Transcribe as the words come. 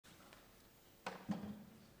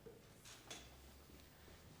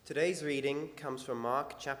Today's reading comes from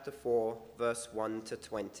Mark chapter 4, verse 1 to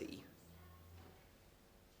 20.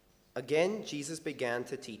 Again, Jesus began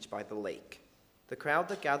to teach by the lake. The crowd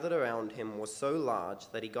that gathered around him was so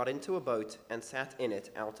large that he got into a boat and sat in it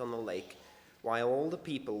out on the lake, while all the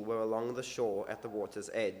people were along the shore at the water's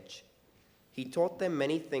edge. He taught them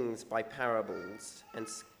many things by parables,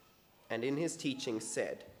 and in his teaching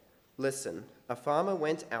said, "Listen, a farmer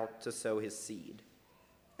went out to sow his seed.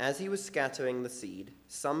 As he was scattering the seed,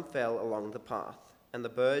 some fell along the path, and the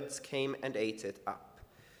birds came and ate it up.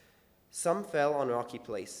 Some fell on rocky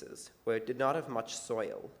places, where it did not have much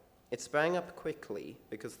soil. It sprang up quickly,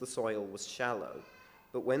 because the soil was shallow.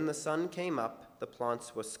 But when the sun came up, the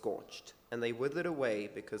plants were scorched, and they withered away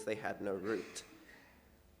because they had no root.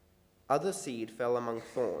 Other seed fell among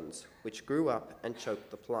thorns, which grew up and choked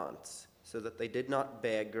the plants, so that they did not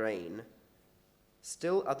bear grain.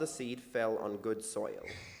 Still other seed fell on good soil.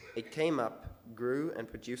 It came up, grew, and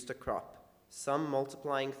produced a crop, some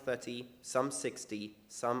multiplying 30, some 60,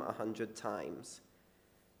 some 100 times."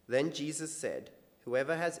 Then Jesus said,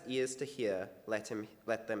 "Whoever has ears to hear, let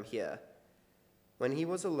them hear." When he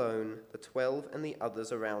was alone, the 12 and the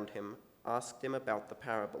others around him asked him about the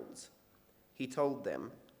parables. He told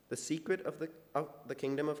them, "The secret of the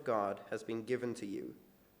kingdom of God has been given to you,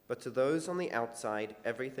 but to those on the outside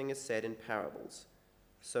everything is said in parables,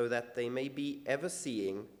 so that they may be ever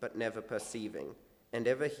seeing but never perceiving, and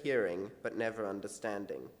ever hearing but never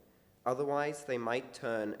understanding. Otherwise they might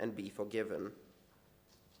turn and be forgiven."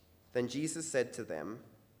 Then Jesus said to them,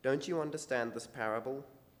 "Don't you understand this parable?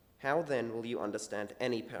 How then will you understand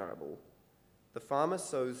any parable? The farmer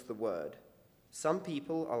sows the word. Some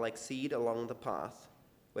people are like seed along the path,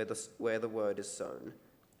 where the word is sown.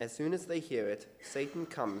 As soon as they hear it, Satan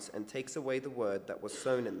comes and takes away the word that was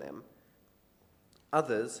sown in them.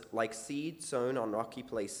 Others, like seed sown on rocky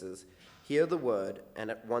places, hear the word and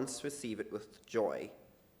at once receive it with joy.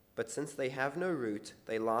 But since they have no root,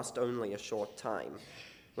 they last only a short time.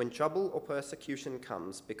 When trouble or persecution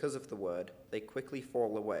comes because of the word, they quickly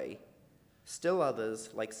fall away. Still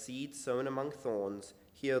others, like seed sown among thorns,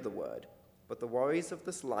 hear the word. But the worries of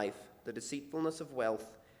this life, the deceitfulness of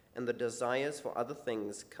wealth, and the desires for other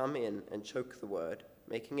things come in and choke the word,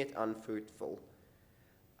 making it unfruitful.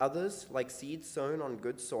 Others, like seed sown on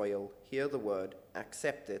good soil, hear the word,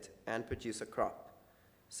 accept it, and produce a crop.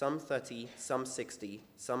 Some 30, some 60,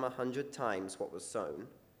 some 100 times what was sown."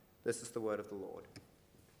 This is the word of the Lord.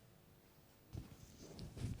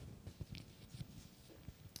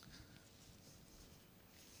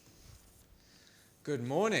 Good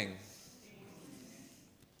morning.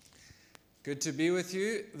 Good to be with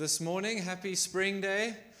you this morning. Happy Spring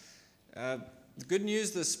Day. The good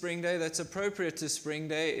news this Spring Day that's appropriate to Spring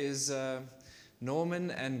Day is Norman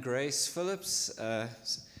and Grace Phillips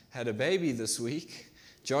had a baby this week.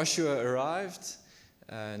 Joshua arrived,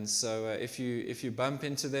 and so if you bump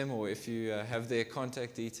into them or if you have their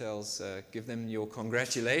contact details, give them your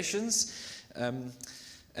congratulations.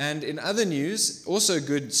 And in other news, also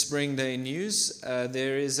good Spring Day news,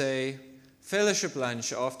 there is a fellowship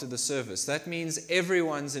lunch after the service. That means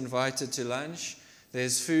everyone's invited to lunch.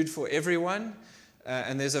 There's food for everyone,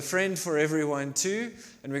 and there's a friend for everyone too.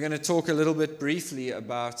 And we're going to talk a little bit briefly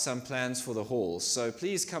about some plans for the hall. So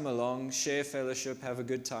please come along, share fellowship, have a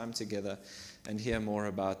good time together, and hear more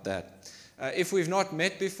about that. If we've not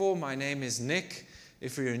met before, my name is Nick.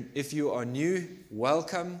 If you are new,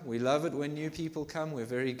 welcome. We love it when new people come. We're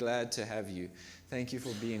very glad to have you. Thank you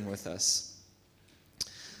for being with us.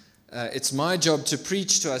 It's my job to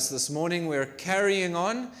preach to us this morning. We're carrying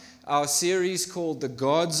on our series called The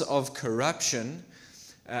Gods of Corruption,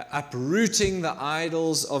 Uprooting the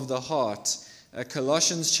Idols of the Heart.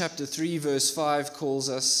 Colossians chapter 3 verse 5 calls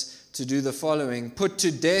us to do the following: "Put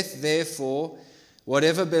to death, therefore,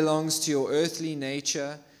 whatever belongs to your earthly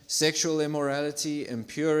nature, sexual immorality,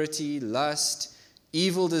 impurity, lust,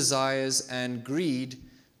 evil desires, and greed,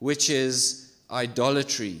 which is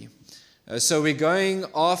idolatry." So we're going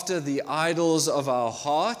after the idols of our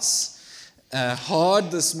hearts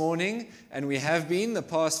hard this morning, and we have been the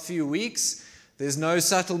past few weeks. There's no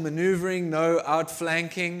subtle maneuvering, no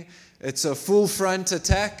outflanking. It's a full front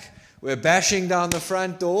attack. We're bashing down the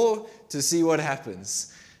front door to see what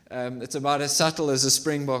happens. It's about as subtle as a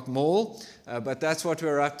Springbok Mall, but that's what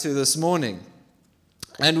we're up to this morning.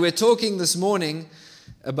 And we're talking this morning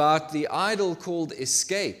about the idol called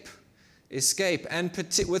escape, and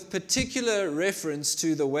with particular reference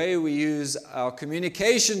to the way we use our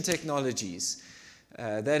communication technologies.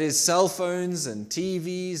 That is cell phones and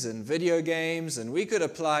TVs and video games, and we could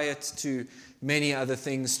apply it to many other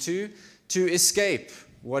things too, to escape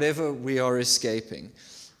whatever we are escaping.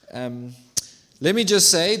 Let me just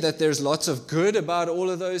say that there's lots of good about all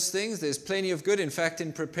of those things. There's plenty of good. In fact,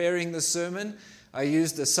 in preparing the sermon, I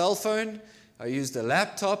used a cell phone, I used a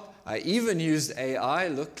laptop, I even used AI.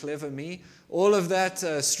 Look, clever me. All of that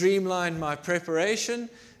streamlined my preparation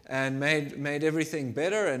and made everything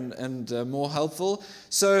better and more helpful.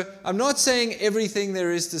 So I'm not saying everything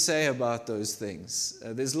there is to say about those things.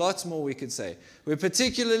 There's lots more we could say. We're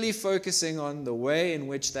particularly focusing on the way in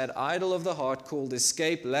which that idol of the heart called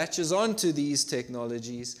escape latches onto these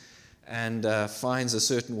technologies and finds a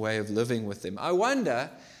certain way of living with them. I wonder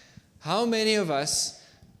how many of us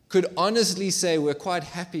could honestly say we're quite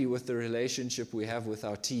happy with the relationship we have with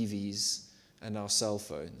our TVs and our cell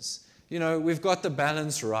phones. You know, we've got the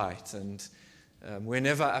balance right, and we're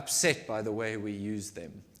never upset by the way we use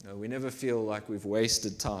them. We never feel like we've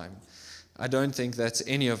wasted time. I don't think that's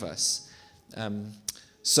any of us.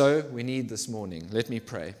 So we need this morning. Let me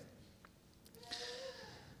pray.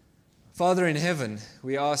 Father in heaven,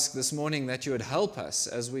 we ask this morning that you would help us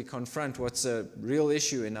as we confront what's a real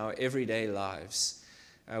issue in our everyday lives.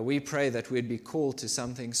 We pray that we'd be called to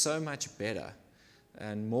something so much better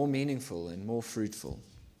and more meaningful and more fruitful.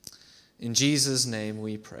 In Jesus' name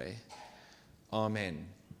we pray. Amen.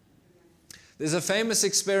 There's a famous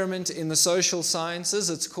experiment in the social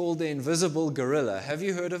sciences. It's called the invisible gorilla. Have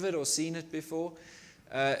you heard of it or seen it before?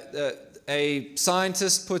 A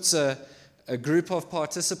scientist puts a group of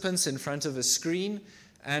participants in front of a screen,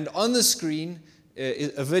 and on the screen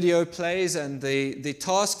a video plays, and the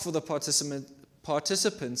task for the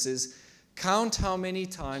participants is count how many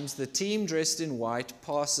times the team dressed in white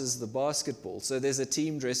passes the basketball. So there's a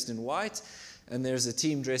team dressed in white and there's a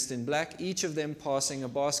team dressed in black, each of them passing a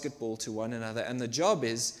basketball to one another. And the job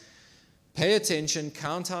is pay attention,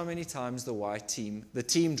 count how many times the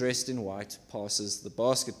team dressed in white passes the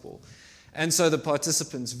basketball. And so the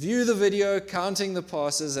participants view the video, counting the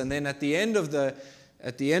passes, and then at the end of the video,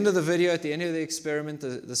 at the end of the experiment,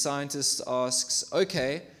 the scientist asks,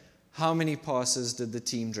 okay, how many passes did the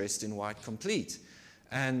team dressed in white complete?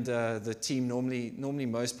 And the team, normally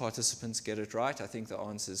most participants get it right. I think the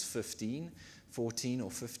answer is 14 or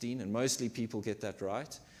 15, and mostly people get that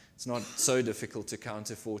right. It's not so difficult to count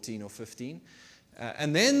to 14 or 15.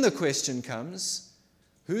 And then the question comes,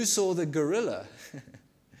 who saw the gorilla?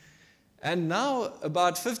 And now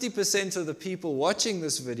about 50% of the people watching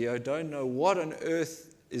this video don't know what on earth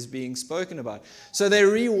is being spoken about. So they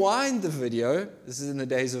rewind the video. This is in the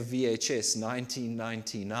days of VHS,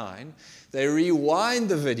 1999. They rewind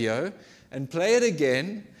the video and play it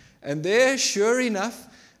again, and there, sure enough,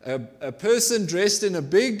 a person dressed in a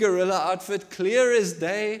big gorilla outfit, clear as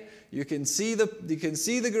day. You can see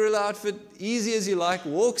the gorilla outfit easy as you like,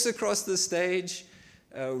 walks across the stage,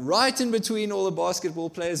 right in between all the basketball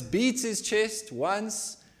players, beats his chest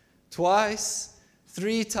once, twice,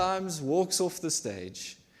 3 times, walks off the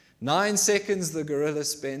stage. 9 seconds the gorilla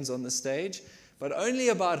spends on the stage, but only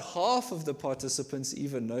about half of the participants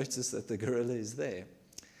even notice that the gorilla is there.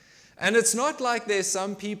 And it's not like there's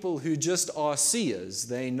some people who just are seers,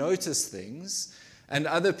 they notice things, and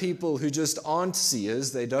other people who just aren't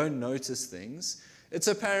seers, they don't notice things. It's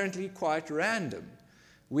apparently quite random.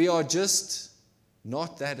 We are just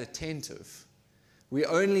not that attentive. We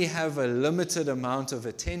only have a limited amount of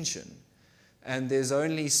attention, and there's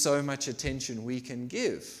only so much attention we can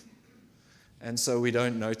give. And so we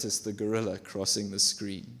don't notice the gorilla crossing the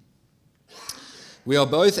screen. We are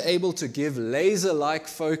both able to give laser-like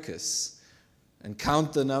focus and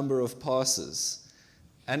count the number of passes.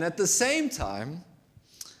 And at the same time,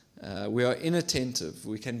 we are inattentive.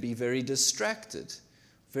 We can be very distracted,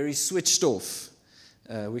 very switched off.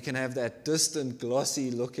 We can have that distant,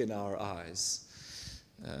 glossy look in our eyes.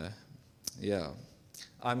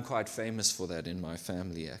 I'm quite famous for that in my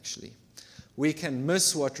family, actually. We can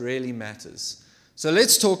miss what really matters. So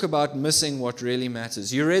let's talk about missing what really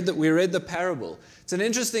matters. We read the parable. It's an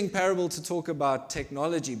interesting parable to talk about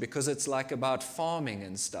technology because it's like about farming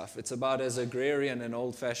and stuff. It's about as agrarian and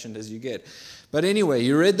old-fashioned as you get. But anyway,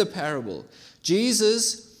 you read the parable.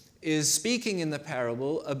 Jesus is speaking in the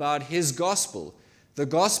parable about his gospel, the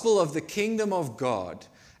gospel of the kingdom of God.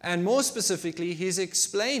 And more specifically, he's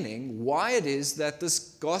explaining why it is that this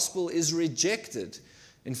gospel is rejected.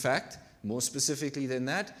 In fact, more specifically than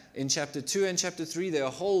that, in chapter 2 and chapter 3, there are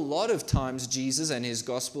a whole lot of times Jesus and his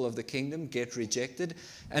gospel of the kingdom get rejected.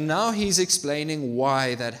 And now he's explaining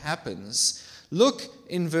why that happens. Look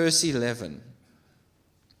in verse 11.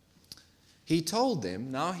 He told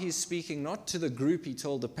them, now he's speaking not to the group he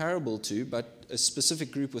told the parable to, but a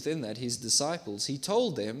specific group within that, his disciples. He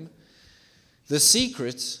told them, the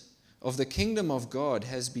secret of the kingdom of God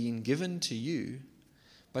has been given to you,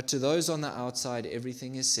 but to those on the outside,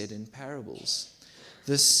 everything is said in parables.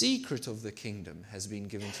 The secret of the kingdom has been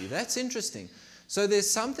given to you. That's interesting. So there's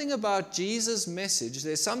something about Jesus' message,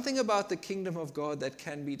 there's something about the kingdom of God that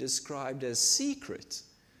can be described as secret.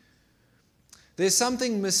 There's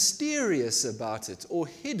something mysterious about it or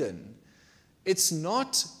hidden. It's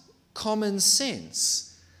not common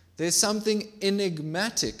sense. There's something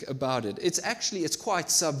enigmatic about it. It's quite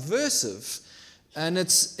subversive, and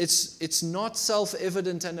it's not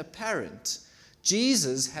self-evident and apparent.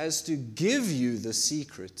 Jesus has to give you the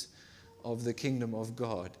secret of the kingdom of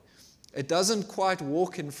God. It doesn't quite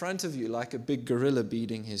walk in front of you like a big gorilla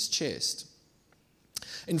beating his chest.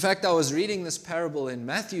 In fact, I was reading this parable in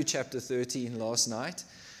Matthew chapter 13 last night,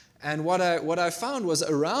 and what I found was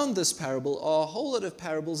around this parable are a whole lot of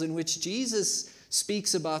parables in which Jesus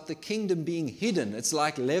speaks about the kingdom being hidden. It's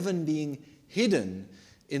like leaven being hidden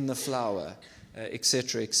in the flour,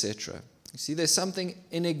 etc., etc. You see, there's something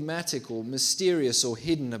enigmatic or mysterious or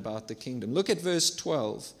hidden about the kingdom. Look at verse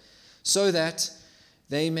 12. So that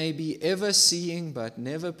they may be ever seeing but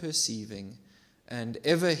never perceiving, and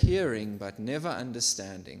ever hearing but never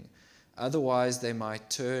understanding. Otherwise they might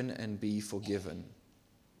turn and be forgiven.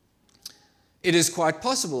 It is quite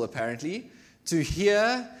possible, apparently, to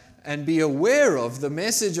hear and be aware of the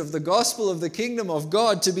message of the gospel of the kingdom of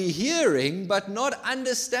God, to be hearing but not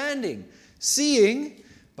understanding, seeing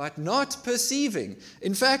but not perceiving.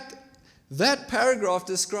 In fact, that paragraph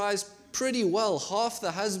describes pretty well half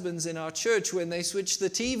the husbands in our church when they switch the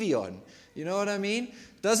TV on. You know what I mean?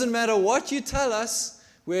 Doesn't matter what you tell us,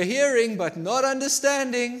 we're hearing but not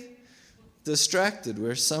understanding. Distracted,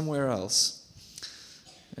 we're somewhere else.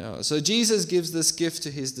 So Jesus gives this gift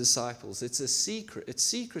to his disciples. It's a secret. It's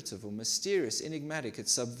secretive or mysterious, enigmatic.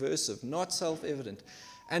 It's subversive, not self-evident.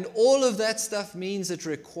 And all of that stuff means it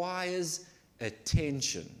requires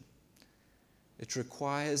attention. It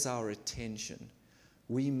requires our attention.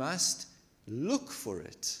 We must look for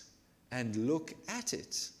it and look at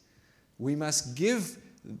it. We must give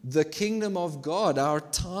the kingdom of God our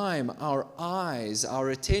time, our eyes, our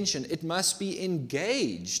attention. It must be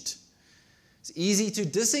engaged. It's easy to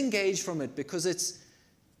disengage from it because it's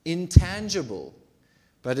intangible,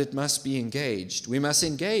 but it must be engaged. We must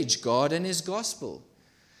engage God and his gospel.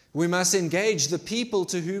 We must engage the people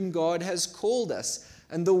to whom God has called us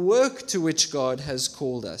and the work to which God has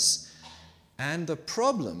called us and the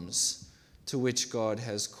problems to which God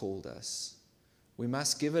has called us. We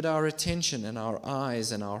must give it our attention and our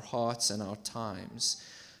eyes and our hearts and our times.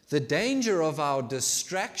 The danger of our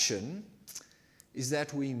distraction is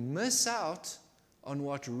that we miss out on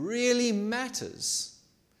what really matters.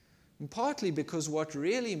 And partly because what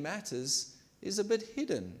really matters is a bit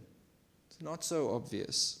hidden. It's not so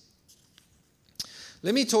obvious.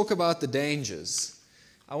 Let me talk about the dangers.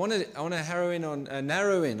 I want to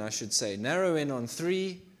narrow in on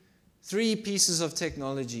three pieces of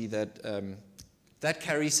technology that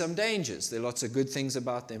carry some dangers. There are lots of good things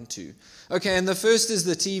about them too. Okay, and the first is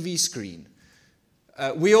the TV screen.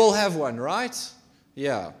 We all have one, right?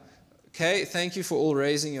 Yeah. Okay, thank you for all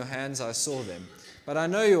raising your hands. I saw them. But I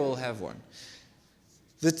know you all have one.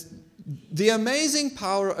 The amazing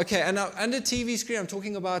power... Okay, and now under TV screen, I'm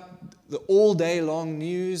talking about the all-day long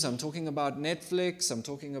news. I'm talking about Netflix. I'm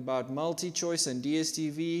talking about MultiChoice and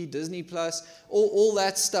DSTV, Disney+, all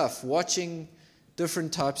that stuff, watching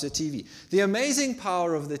different types of TV. The amazing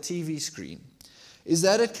power of the TV screen is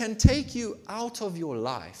that it can take you out of your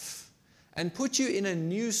life and put you in a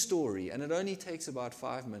new story, and it only takes about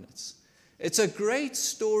 5 minutes. It's a great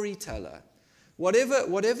storyteller.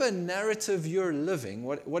 Whatever narrative you're living,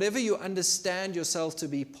 whatever you understand yourself to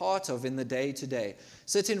be part of in the day-to-day,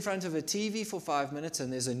 sit in front of a TV for 5 minutes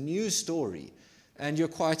and there's a new story, and you're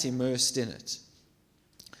quite immersed in it.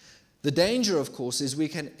 The danger, of course, is we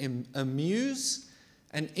can amuse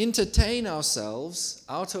and entertain ourselves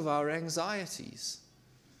out of our anxieties.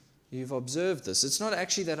 You've observed this. It's not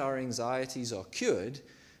actually that our anxieties are cured.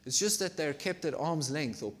 It's just that they're kept at arm's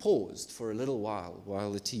length or paused for a little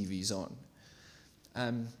while the TV's on.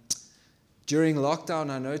 During lockdown,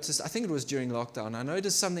 I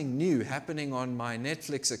noticed something new happening on my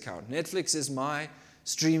Netflix account. Netflix is my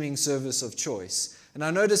streaming service of choice. And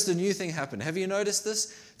I noticed a new thing happen. Have you noticed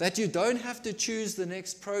this? That you don't have to choose the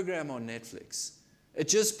next program on Netflix. It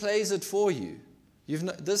just plays it for you.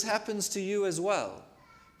 This happens to you as well.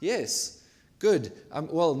 Yes, good.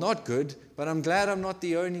 Well, not good, but I'm glad I'm not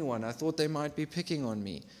the only one. I thought they might be picking on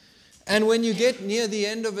me. And when you get near the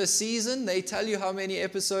end of a season, they tell you how many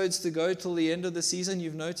episodes to go till the end of the season.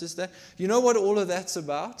 You've noticed that? You know what all of that's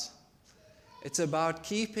about? It's about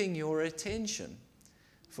keeping your attention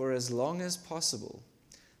for as long as possible.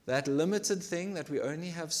 that limited thing that we only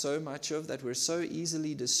have so much of, that we're so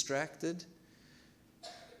easily distracted,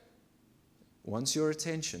 wants your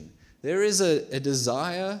attention. There is a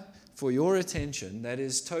desire for your attention that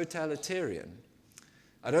is totalitarian.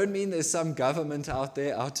 I don't mean there's some government out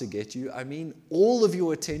there out to get you. I mean all of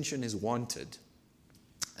your attention is wanted.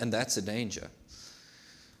 And that's a danger.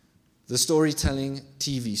 The storytelling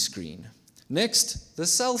TV screen. Next, the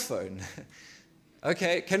cell phone.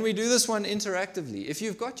 Okay, can we do this one interactively? If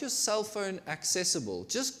you've got your cell phone accessible,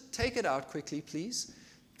 just take it out quickly, please.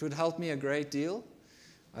 It would help me a great deal.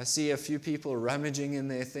 I see a few people rummaging in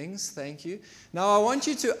their things. Thank you. Now, I want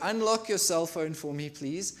you to unlock your cell phone for me,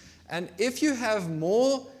 please. And if you have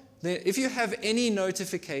any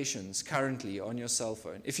notifications currently on your cell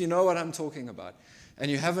phone, if you know what I'm talking about, and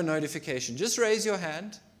you have a notification, just raise your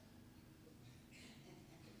hand.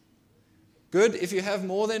 Good. If you have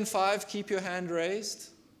more than 5, keep your hand raised.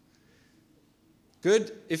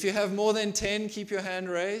 Good. If you have more than 10, keep your hand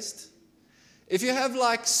raised. If you have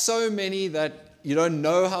like so many that you don't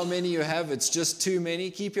know how many you have, it's just too many,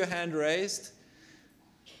 keep your hand raised.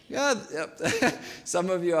 Yeah, some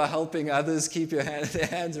of you are helping others keep their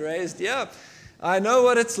hands raised. Yeah, I know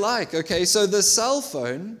what it's like. Okay, so the cell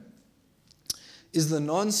phone is the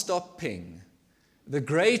non-stop ping, the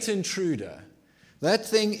great intruder. That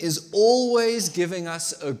thing is always giving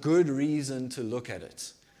us a good reason to look at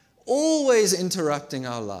it, always interrupting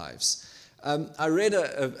our lives. I read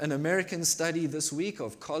an American study this week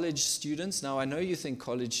of college students. Now, I know you think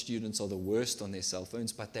college students are the worst on their cell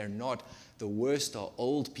phones, but they're not. The worst are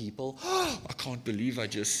old people. I can't believe I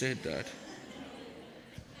just said that.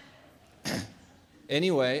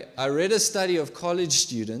 Anyway, I read a study of college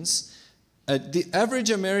students. The average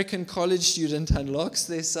American college student unlocks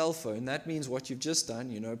their cell phone. That means what you've just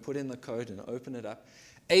done, put in the code and open it up,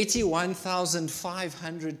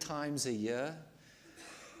 81,500 times a year.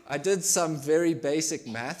 I did some very basic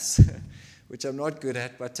maths, which I'm not good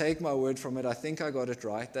at, but take my word from it, I think I got it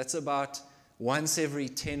right. That's about once every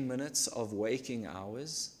 10 minutes of waking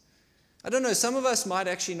hours. I don't know, some of us might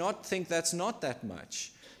actually not think that's not that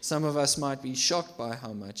much. Some of us might be shocked by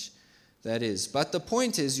how much that is. But the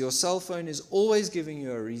point is, your cell phone is always giving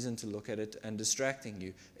you a reason to look at it and distracting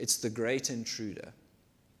you. It's the great intruder.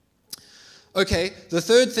 Okay, the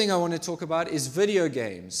third thing I want to talk about is video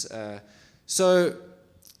games.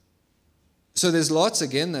 So there's lots,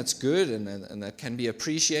 again, that's good and that can be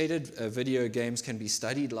appreciated. Video games can be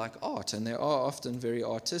studied like art, and they are often very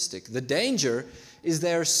artistic. The danger is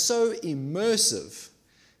they're so immersive.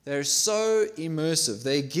 They're so immersive.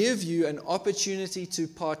 They give you an opportunity to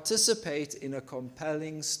participate in a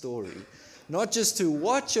compelling story. Not just to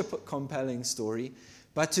watch a compelling story,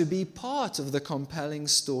 but to be part of the compelling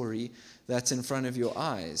story that's in front of your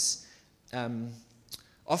eyes.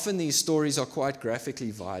 Often these stories are quite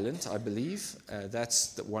graphically violent, I believe.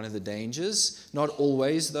 That's one of the dangers. Not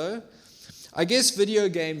always, though. I guess video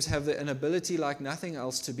games have an ability like nothing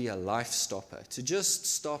else to be a life stopper, to just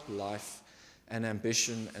stop life and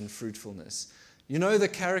ambition and fruitfulness. You know the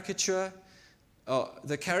caricature?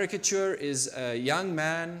 The caricature is a young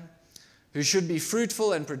man who should be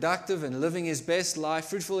fruitful and productive and living his best life,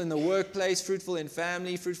 fruitful in the workplace, fruitful in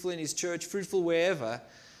family, fruitful in his church, fruitful wherever.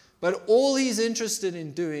 But all he's interested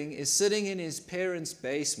in doing is sitting in his parents'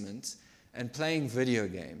 basement and playing video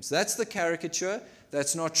games. That's the caricature.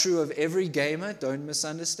 That's not true of every gamer. Don't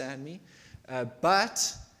misunderstand me.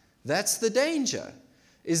 But that's the danger,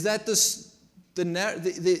 is that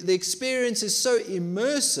the experience is so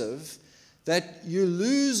immersive that you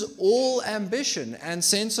lose all ambition and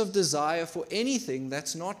sense of desire for anything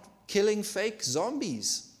that's not killing fake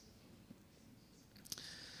zombies.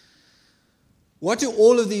 What do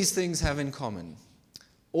all of these things have in common?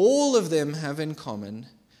 All of them have in common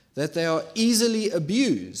that they are easily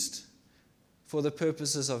abused for the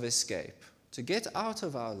purposes of escape, to get out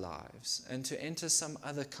of our lives and to enter some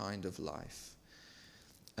other kind of life.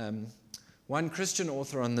 One Christian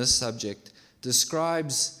author on this subject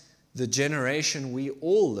describes the generation we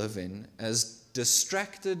all live in as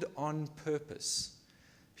distracted on purpose.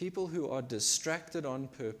 People who are distracted on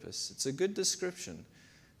purpose. It's a good description.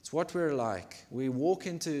 It's what we're like. We walk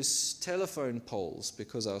into telephone poles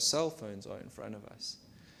because our cell phones are in front of us.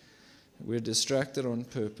 We're distracted on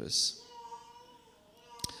purpose.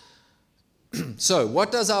 So,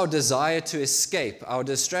 what does our desire to escape, our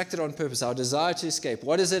distracted on purpose, our desire to escape,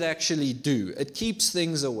 what does it actually do? It keeps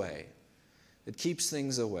things away. It keeps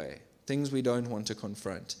things away, things we don't want to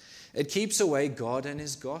confront. It keeps away God and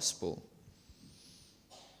His gospel.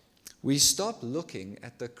 We stop looking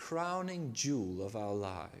at the crowning jewel of our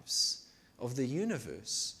lives, of the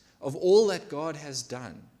universe, of all that God has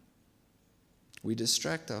done. We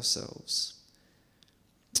distract ourselves.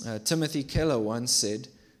 Timothy Keller once said,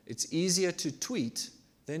 "It's easier to tweet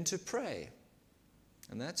than to pray."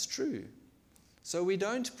 And that's true. So we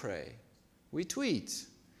don't pray. We tweet.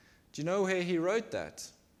 Do you know where he wrote that?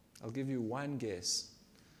 I'll give you one guess.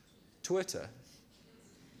 Twitter.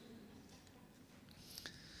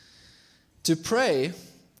 To pray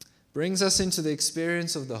brings us into the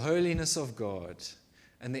experience of the holiness of God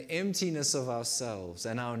and the emptiness of ourselves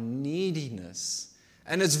and our neediness.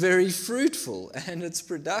 And it's very fruitful and it's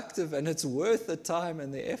productive and it's worth the time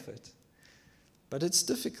and the effort. But it's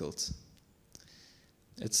difficult.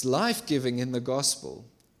 It's life-giving in the gospel,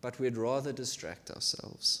 but we'd rather distract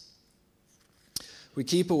ourselves. We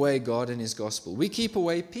keep away God and His gospel. We keep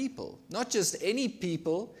away people, not just any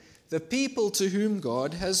people, the people to whom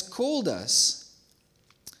God has called us.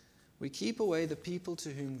 We keep away the people to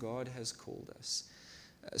whom God has called us.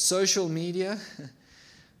 Social media,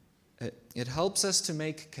 it helps us to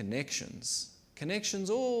make connections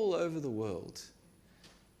all over the world.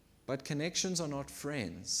 But connections are not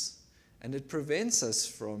friends, and it prevents us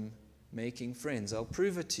from making friends. I'll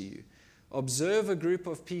prove it to you. Observe a group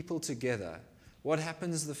of people together. What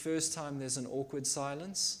happens the first time there's an awkward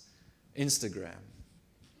silence? Instagram.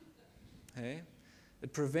 Hey?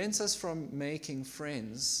 It prevents us from making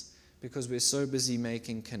friends because we're so busy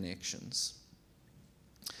making connections.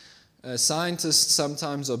 Scientists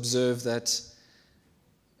sometimes observe that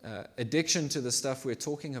addiction to the stuff we're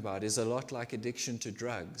talking about is a lot like addiction to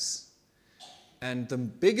drugs. And the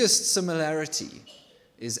biggest similarity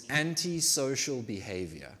is antisocial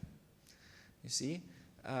behavior. You see,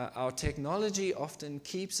 our technology often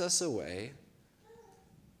keeps us away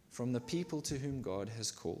from the people to whom God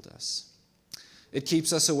has called us. It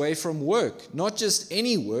keeps us away from work, not just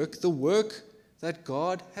any work, the work that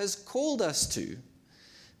God has called us to.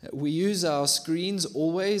 We use our screens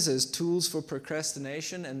always as tools for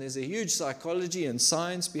procrastination, and there's a huge psychology and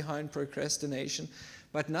science behind procrastination.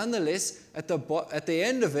 But nonetheless, at the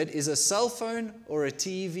end of it is a cell phone or a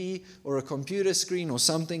TV or a computer screen or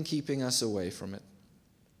something keeping us away from it.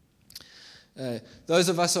 Those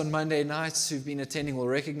of us on Monday nights who've been attending will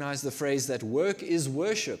recognize the phrase that work is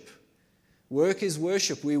worship. Work is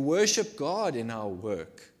worship. We worship God in our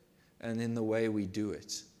work and in the way we do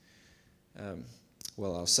it.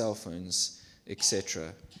 Our cell phones,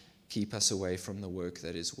 etc., keep us away from the work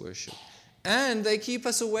that is worship. And they keep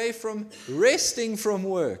us away from resting from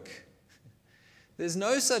work. There's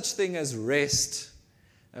no such thing as rest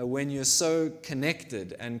when you're so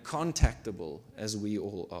connected and contactable as we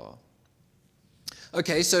all are.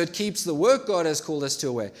 Okay, so it keeps the work God has called us to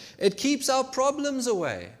away. It keeps our problems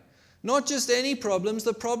away. Not just any problems,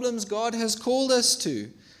 the problems God has called us to.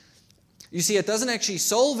 You see, it doesn't actually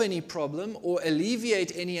solve any problem or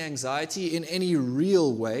alleviate any anxiety in any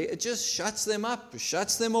real way. It just shuts them up,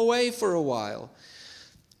 shuts them away for a while.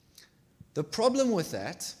 The problem with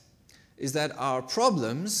that is that our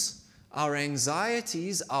problems, our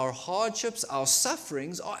anxieties, our hardships, our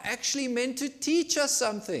sufferings are actually meant to teach us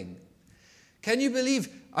something. Can you believe?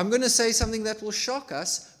 I'm going to say something that will shock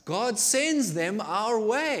us. God sends them our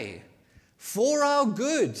way for our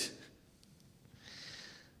good.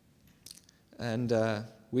 And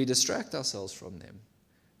we distract ourselves from them,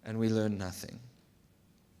 and we learn nothing.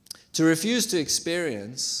 To refuse to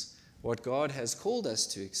experience what God has called us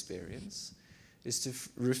to experience is to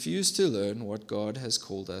refuse to learn what God has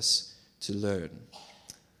called us to learn.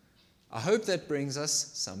 I hope that brings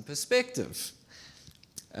us some perspective.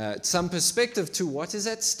 Some perspective to what is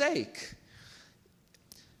at stake.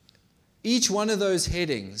 Each one of those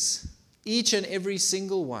headings, each and every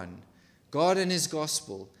single one, God and His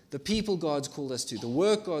gospel, the people God's called us to, the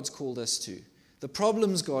work God's called us to, the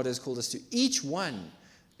problems God has called us to, each one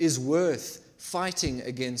is worth fighting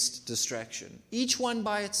against distraction. Each one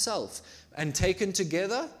by itself. And taken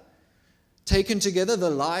together, the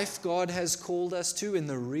life God has called us to in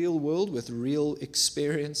the real world with real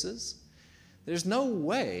experiences, there's no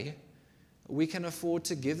way we can afford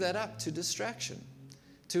to give that up to distraction,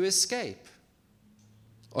 to escape.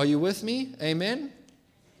 Are you with me? Amen?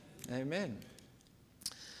 Amen.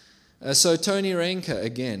 So Tony Renker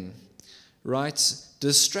again writes,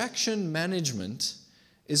 distraction management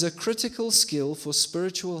is a critical skill for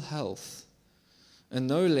spiritual health, and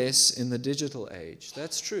no less in the digital age.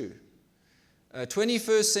 That's true. A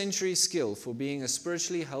 21st century skill for being a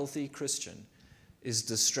spiritually healthy Christian is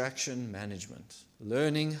distraction management.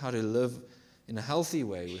 Learning how to live in a healthy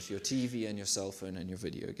way with your TV and your cell phone and your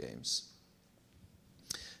video games.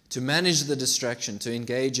 To manage the distraction, to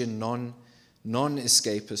engage in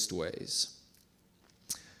non-escapist ways.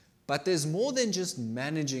 But there's more than just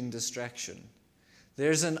managing distraction.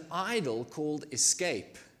 there's an idol called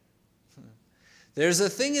escape. There's a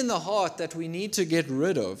thing in the heart that we need to get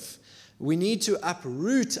rid of. We need to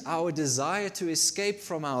uproot our desire to escape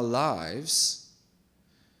from our lives.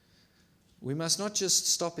 We must not just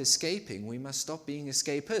stop escaping, we must stop being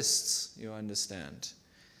escapists, you understand.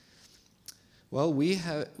 Well, we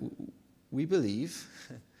believe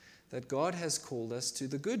that God has called us to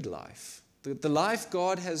the good life. The life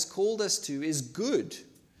God has called us to is good.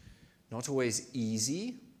 Not always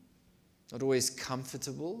easy, not always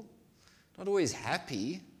comfortable, not always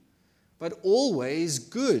happy, but always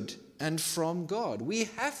good and from God. We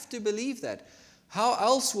have to believe that. How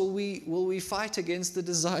else will we fight against the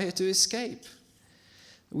desire to escape?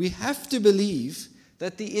 We have to believe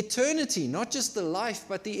that the eternity, not just the life,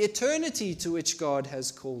 but the eternity to which God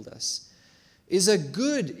has called us, is a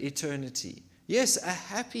good eternity. Yes, a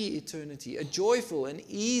happy eternity, a joyful and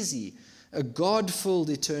easy, a God-filled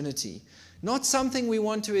eternity. Not something we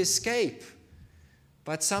want to escape,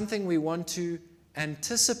 but something we want to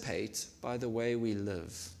anticipate by the way we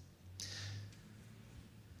live.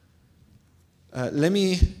 Let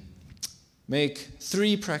me make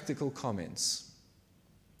three practical comments.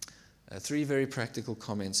 Three very practical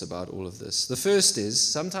comments about all of this. The first is,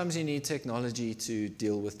 sometimes you need technology to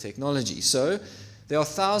deal with technology. So, there are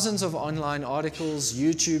thousands of online articles,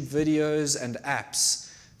 YouTube videos, and apps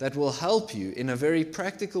that will help you in a very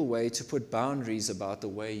practical way to put boundaries about the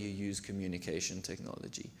way you use communication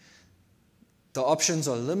technology. The options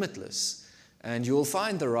are limitless, and you'll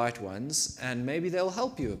find the right ones, and maybe they'll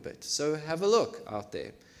help you a bit. So have a look out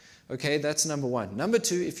there. Okay, that's number one. Number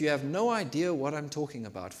two, if you have no idea what I'm talking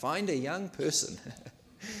about, find a young person.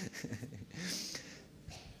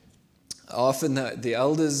 Often the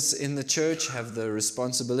elders in the church have the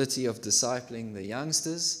responsibility of discipling the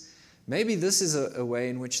youngsters. Maybe this is a way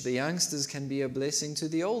in which the youngsters can be a blessing to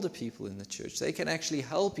the older people in the church. They can actually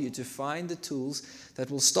help you to find the tools that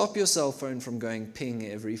will stop your cell phone from going ping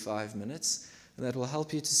every 5 minutes, and that will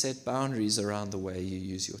help you to set boundaries around the way you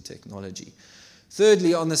use your technology.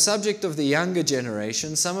 Thirdly, on the subject of the younger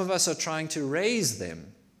generation, some of us are trying to raise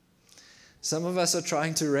them. Some of us are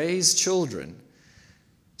trying to raise children.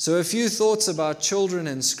 So a few thoughts about children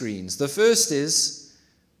and screens. The first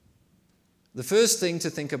thing to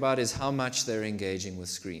think about is how much they're engaging with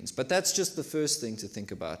screens. But that's just the first thing to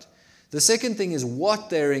think about. The second thing is what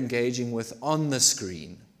they're engaging with on the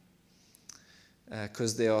screen.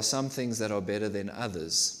 Because there are some things that are better than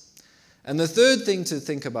others. And the third thing to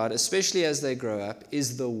think about, especially as they grow up,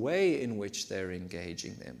 is the way in which they're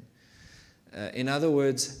engaging them. In other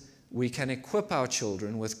words, we can equip our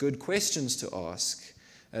children with good questions to ask,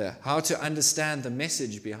 how to understand the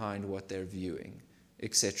message behind what they're viewing,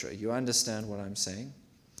 etc. You understand what I'm saying?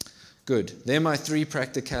 Good. They're my three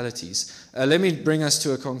practicalities. Let me bring us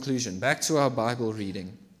to a conclusion. Back to our Bible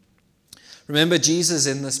reading. Remember, Jesus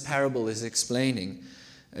in this parable is explaining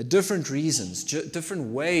different reasons,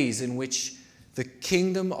 different ways in which the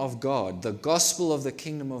kingdom of God, the gospel of the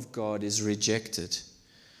kingdom of God, is rejected.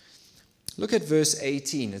 Look at verse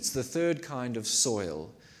 18. It's the third kind of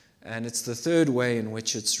soil, and it's the third way in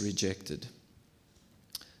which it's rejected.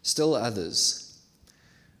 Still others,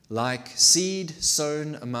 like seed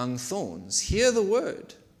sown among thorns, hear the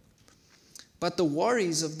word, but the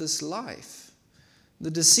worries of this life, the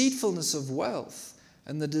deceitfulness of wealth,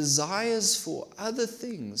 and the desires for other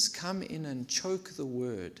things come in and choke the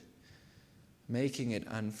word, making it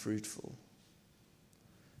unfruitful.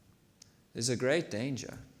 There's a great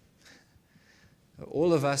danger.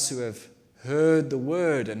 All of us who have heard the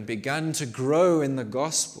word and begun to grow in the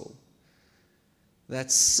gospel,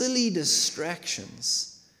 that silly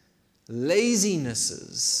distractions,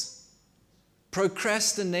 lazinesses,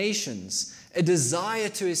 procrastinations, a desire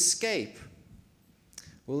to escape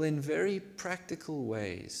will in very practical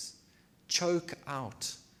ways choke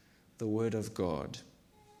out the word of God.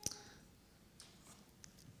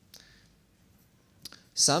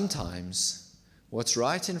 Sometimes what's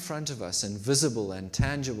right in front of us and visible and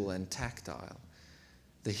tangible and tactile,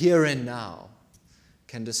 the here and now,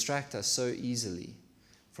 can distract us so easily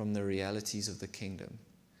from the realities of the kingdom.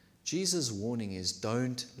 Jesus' warning is,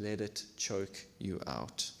 don't let it choke you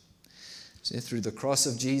out. So through the cross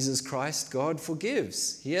of Jesus Christ, God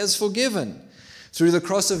forgives. He has forgiven. Through the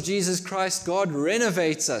cross of Jesus Christ, God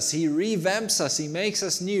renovates us. He revamps us. He makes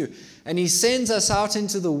us new. And He sends us out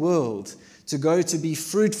into the world to go to be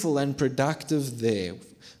fruitful and productive there,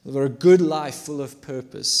 for a good life full of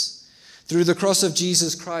purpose. Through the cross of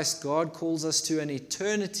Jesus Christ, God calls us to an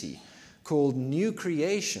eternity called new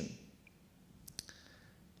creation.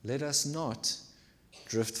 Let us not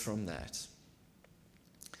drift from that.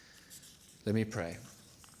 Let me pray.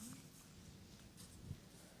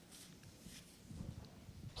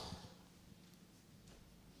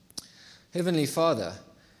 Heavenly Father,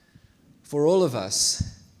 for all of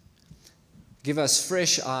us, give us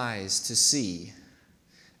fresh eyes to see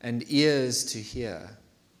and ears to hear,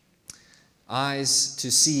 eyes to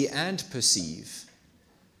see and perceive,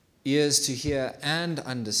 ears to hear and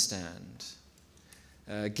understand.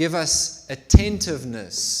 Give us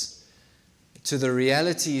attentiveness to the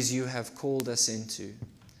realities you have called us into.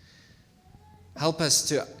 Help us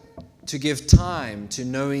to give time to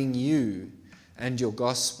knowing you and your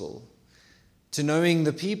gospel, to knowing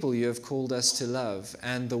the people you have called us to love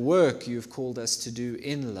and the work you've called us to do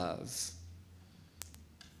in love.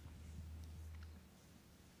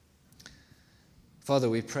 Father,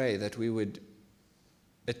 we pray that we would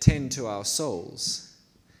attend to our souls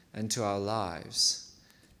and to our lives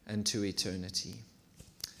and to eternity.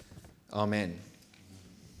 Amen.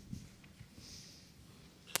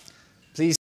 Please